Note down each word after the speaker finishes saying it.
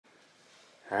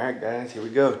Alright guys, here we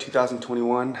go.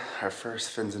 2021, our first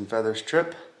Fins and Feathers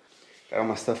trip. Got all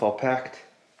my stuff all packed.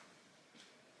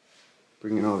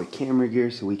 Bringing all the camera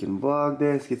gear so we can vlog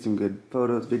this, get some good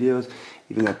photos, videos.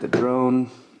 Even got the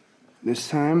drone this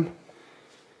time.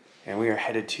 And we are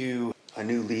headed to a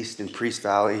new lease in Priest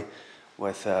Valley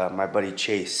with my buddy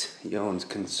Chase. He owns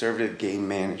Conservative Game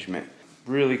Management.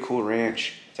 Really cool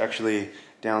ranch. It's actually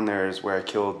down there is where I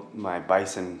killed my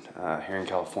bison here in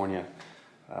California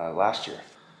last year.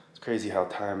 Crazy how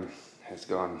time has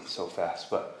gone so fast,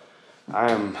 but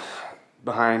I am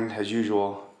behind as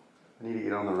usual. I need to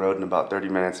get on the road in about 30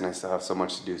 minutes and I still have so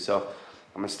much to do. So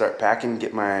I'm gonna start packing,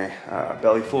 get my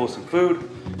belly full of some food,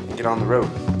 and get on the road.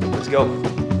 Let's go.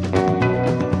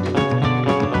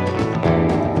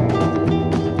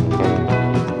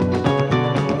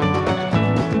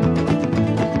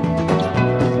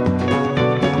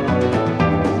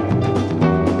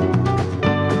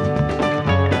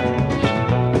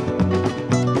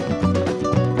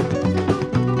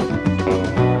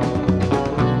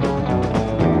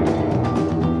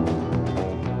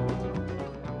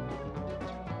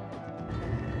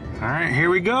 Alright, here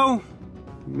we go.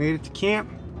 Made it to camp.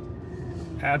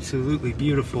 Absolutely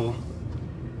beautiful.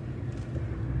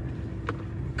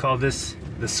 Call this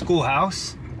the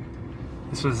schoolhouse.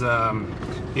 This was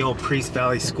the old Priest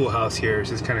Valley schoolhouse here.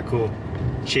 This is kind of cool.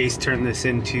 Chase turned this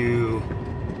into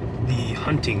the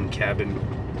hunting cabin.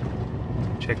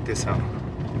 Check this out.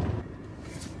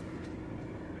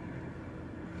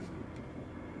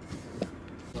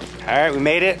 Alright, we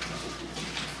made it.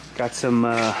 Got some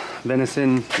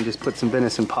venison and just put some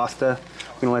venison pasta.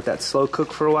 We're gonna let that slow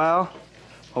cook for a while.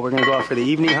 We're gonna go out for the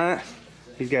evening hunt.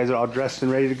 These guys are all dressed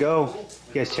and ready to go.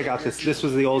 You guys check out this. This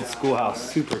was the old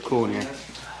schoolhouse. Super cool in here.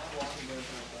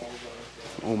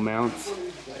 Old mounts.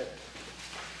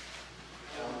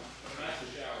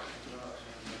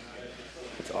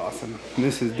 It's awesome. And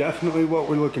this is definitely what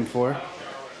we're looking for.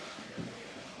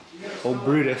 Old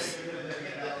Brutus.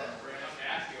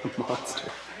 A monster.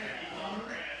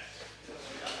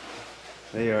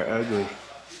 They are ugly.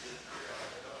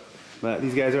 But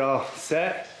these guys are all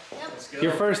set. Yep.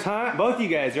 Your first hunt? Both of you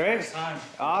guys, right? First time.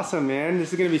 Awesome, man.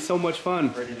 This is gonna be so much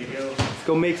fun. Ready to go. Let's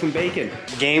go make some bacon.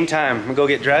 Game time. I'm gonna go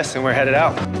get dressed and we're headed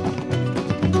out.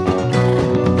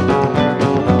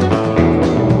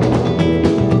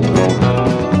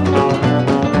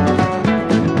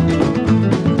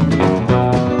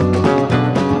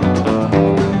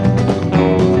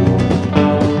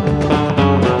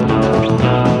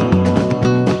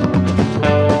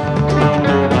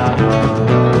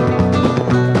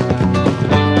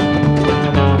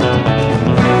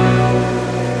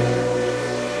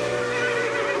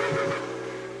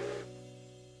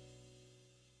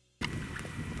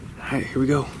 Alright, here we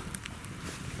go.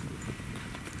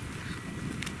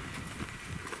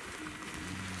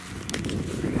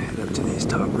 We're gonna head up to these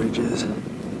top ridges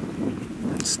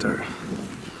and start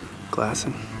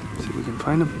glassing, see if we can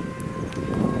find them.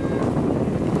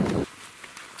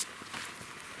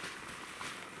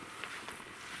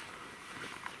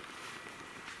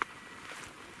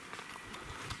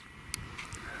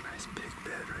 A nice big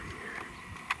bed right here.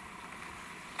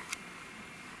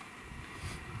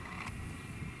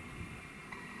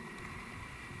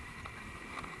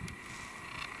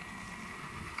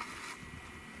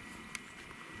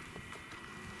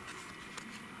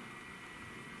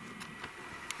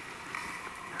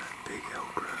 Big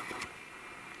elk rub.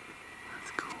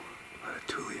 That's cool. A lot of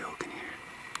Thule elk in here.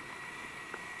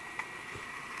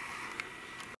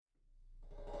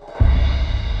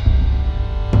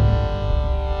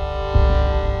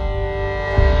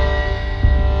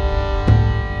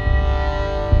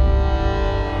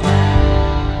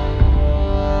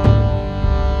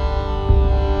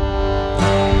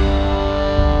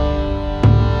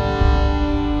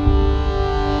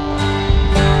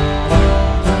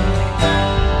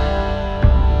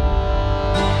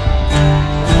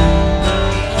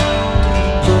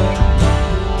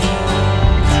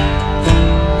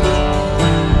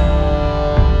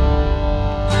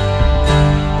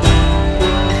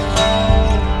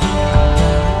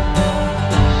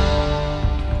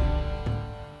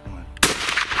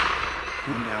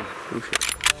 Down. Oh shit.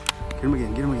 Get him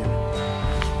again, get him again.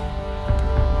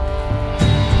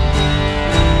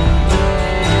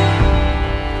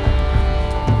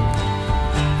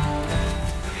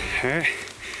 Alright,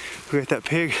 we got that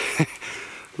pig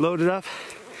loaded up.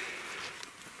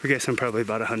 We're guessing probably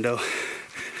about a hundo.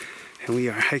 And we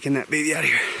are hiking that baby out of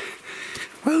here.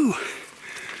 Woo!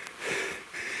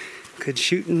 Good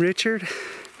shooting, Richard.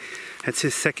 That's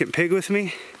his second pig with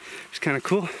me. It's kind of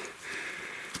cool.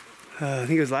 I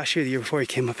think it was last year or the year before he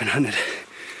came up and hunted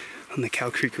on the Cow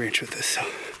Creek Ranch with us, so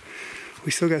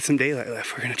we still got some daylight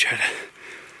left. We're gonna try to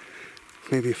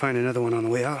maybe find another one on the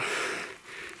way out.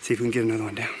 See if we can get another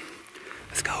one down.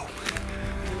 Let's go.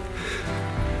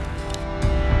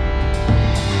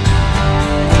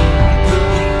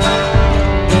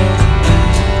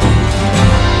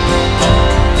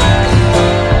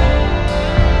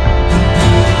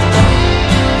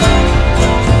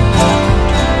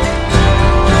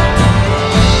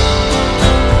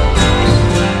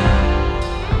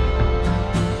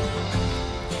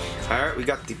 We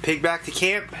got the pig back to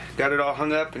camp, got it all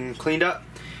hung up and cleaned up,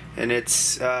 and it's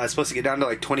supposed to get down to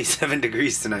like 27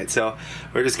 degrees tonight, so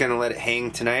we're just gonna let it hang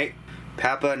tonight.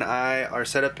 Papa and I are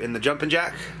set up in the jumping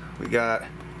jack. We got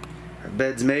our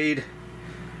beds made,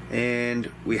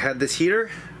 and we had this heater,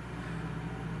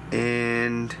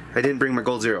 and I didn't bring my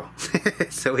Gold Zero,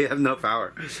 so we have no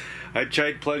power. I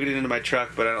tried plugging it into my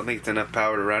truck, but I don't think it's enough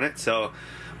power to run it, so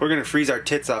we're gonna freeze our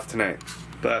tits off tonight,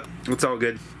 but it's all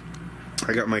good.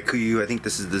 I got my Kuyu, I think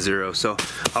this is the Zero, so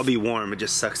I'll be warm. It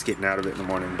just sucks getting out of it in the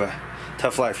morning, but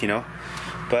tough life, you know.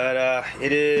 But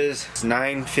it is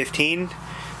 9:15,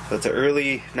 so it's an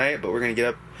early night, but we're gonna get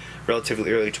up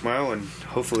relatively early tomorrow and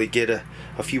hopefully get a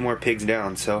few more pigs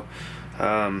down. So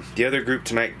the other group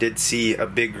tonight did see a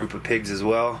big group of pigs as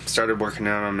well. Started working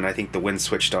on them, and I think the wind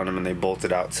switched on them and they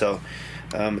bolted out. So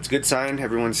it's a good sign.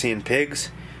 Everyone's seeing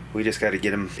pigs. We just got to get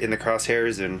them in the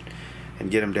crosshairs and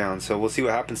get them down. So we'll see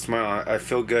what happens tomorrow. I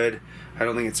feel good. I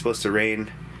don't think it's supposed to rain.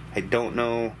 I don't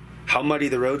know how muddy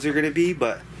the roads are going to be,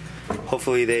 but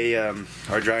hopefully they are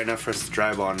dry enough for us to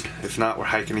drive on. If not, we're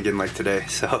hiking again like today.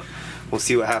 So we'll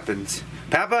see what happens.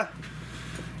 Papa?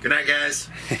 Good night, guys.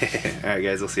 Alright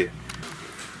guys, we'll see you.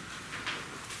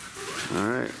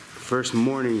 Alright, first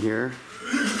morning here.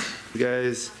 You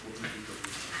guys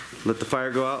let the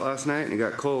fire go out last night and it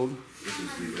got cold.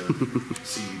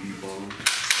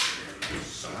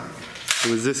 It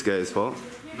was this guy's fault.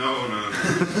 No.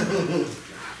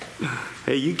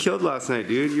 Hey, you killed last night,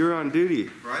 dude. You were on duty.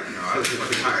 Right? No, I was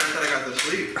fucking tired. I thought I got to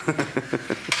sleep.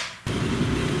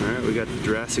 Alright, we got the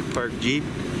Jurassic Park Jeep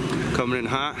coming in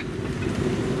hot.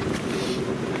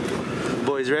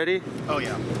 Boys ready? Oh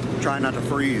yeah. Try not to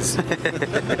freeze.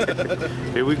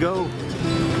 Here we go.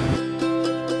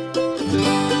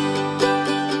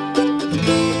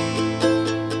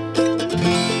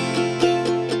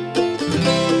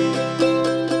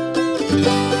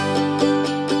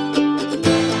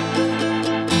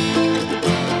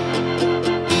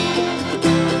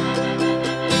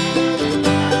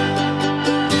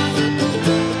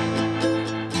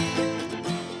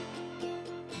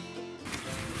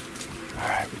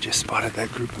 Just spotted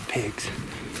that group of pigs.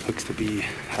 Looks to be,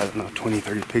 I don't know, 20,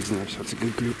 30 pigs in there, so it's a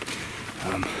good group.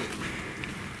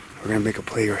 We're gonna make a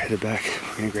play or head back.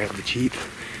 We're gonna grab the Jeep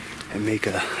and make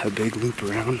a big loop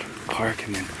around, park,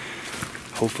 and then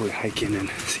hopefully hike in and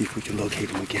see if we can locate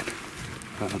them again.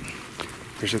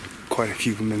 There's quite a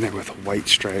few of them in there with white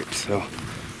stripes, so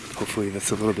hopefully that's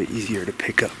a little bit easier to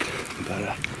pick up.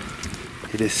 But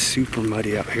it is super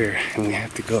muddy out here, and we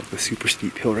have to go up a super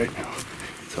steep hill right now.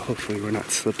 So hopefully we're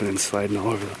not slipping and sliding all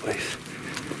over the place.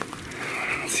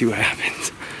 Let's see what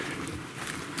happens.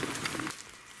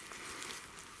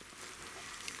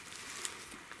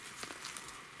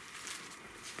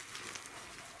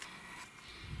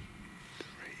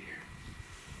 Right here.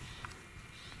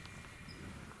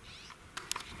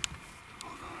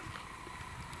 Hold on.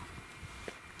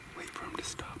 Wait for him to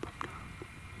stop up top.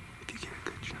 If you get a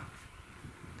good shot.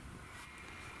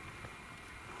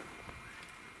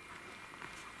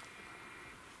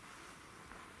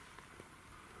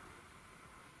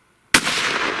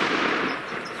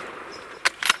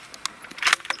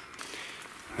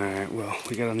 Alright, well,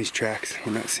 we got on these tracks.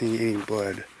 We're not seeing any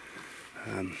blood.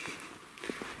 I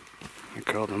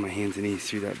crawled on my hands and knees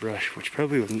through that brush, which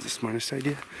probably wasn't the smartest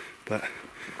idea, but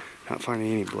not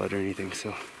finding any blood or anything,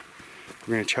 so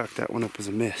we're going to chalk that one up as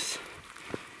a miss.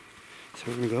 So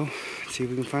we're going to go see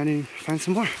if we can find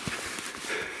some more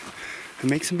and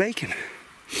make some bacon.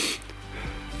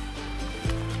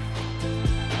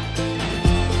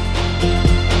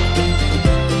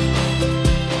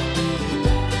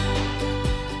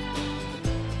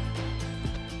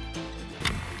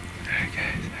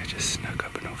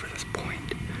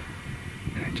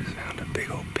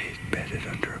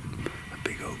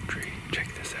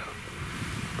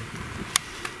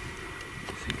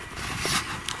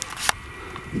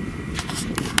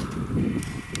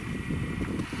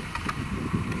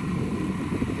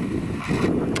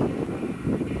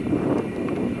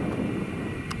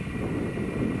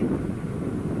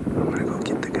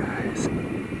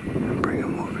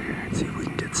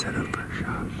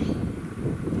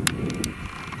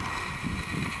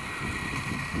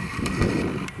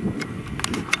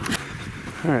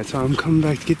 Alright, so I'm coming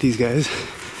back to get these guys,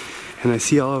 and I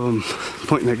see all of them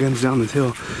pointing their guns down this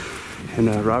hill, and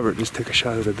Robert just took a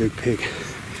shot at a big pig.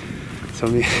 So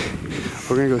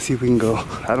we're gonna go see if we can go.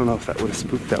 I don't know if that would have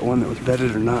spooked that one that was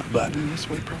bedded or not, but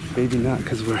maybe not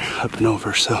because we're up and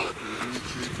over. So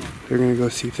we're gonna go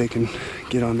see if they can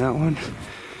get on that one.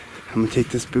 I'm gonna take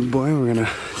this big boy and we're gonna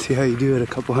see how you do at a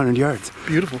couple 100 yards.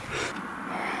 Beautiful.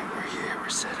 Alright, we're here, we're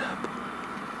set up.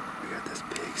 We got this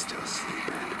pig still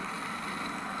sleeping.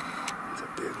 It's a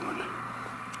big one.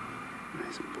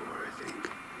 Nice boar, I think.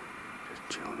 Just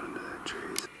chilling under that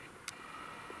trees.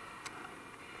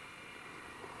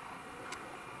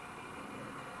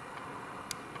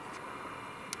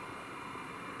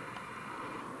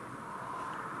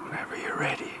 Whenever you're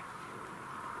ready.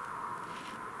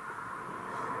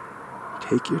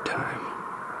 Take your time.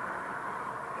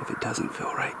 If it doesn't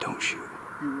feel right, don't shoot.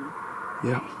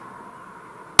 Yeah.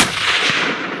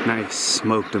 Nice.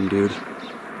 Smoked him, dude.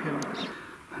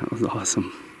 That was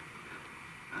awesome.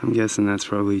 I'm guessing that's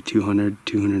probably 200,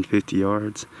 250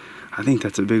 yards. I think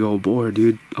that's a big old boar,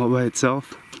 dude, all by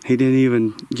itself. He didn't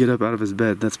even get up out of his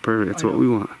bed. That's perfect. That's what we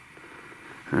want.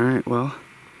 Alright, well,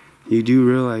 you do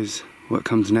realize what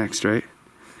comes next, right?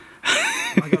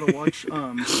 I gotta watch,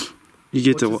 you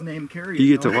get what's his name, Carrie, you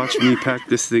get to watch me pack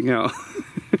this thing out.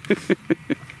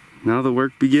 Now the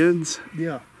work begins.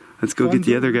 Yeah. Let's go get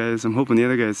the other guys. I'm hoping the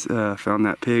other guys found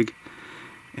that pig,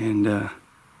 and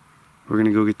we're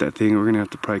gonna go get that thing. We're gonna have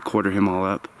to probably quarter him all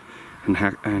up and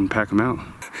pack him out.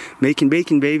 Making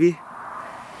bacon, baby.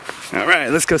 All right,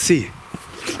 let's go see.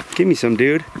 Give me some,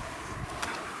 dude.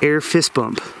 Air fist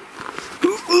bump.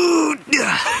 Ooh,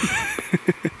 yeah.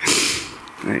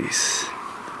 Nice.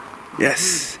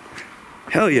 Yes.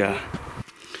 Hell yeah.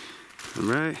 All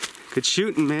right. Good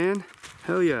shooting, man.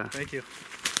 Hell yeah. Thank you.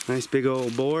 Nice big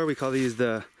old boar. We call these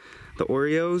the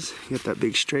Oreos. You got that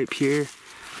big stripe here.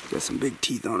 Got some big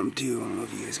teeth on them too. I don't know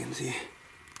if you guys can see.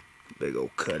 Big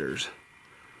old cutters.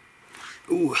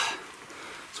 Ooh.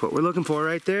 That's what we're looking for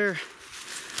right there.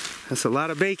 That's a lot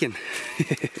of bacon.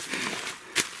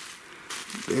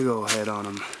 Big old head on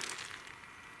them.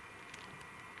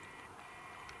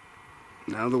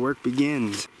 Now the work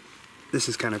begins. This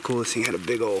is kind of cool. This thing had a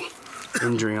big old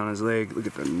injury on his leg. Look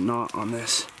at the knot on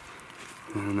this.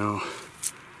 I don't know.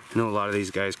 I know a lot of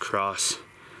these guys cross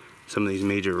some of these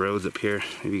major roads up here.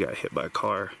 Maybe got hit by a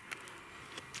car.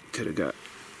 Could have got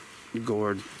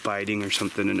gored biting or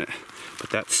something in it. But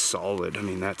that's solid. I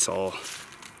mean, that's all.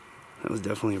 That was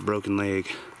definitely a broken leg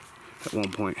at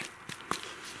one point.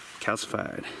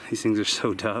 Calcified. These things are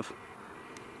so tough.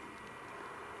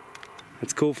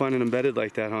 It's cool finding them bedded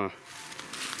like that, huh?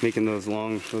 Making those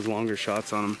longer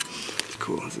shots on them. It's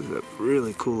cool. This is a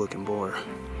really cool looking boar.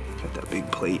 Got that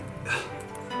big plate.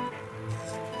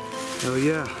 Hell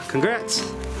yeah.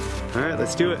 Congrats. All right,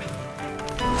 let's do it.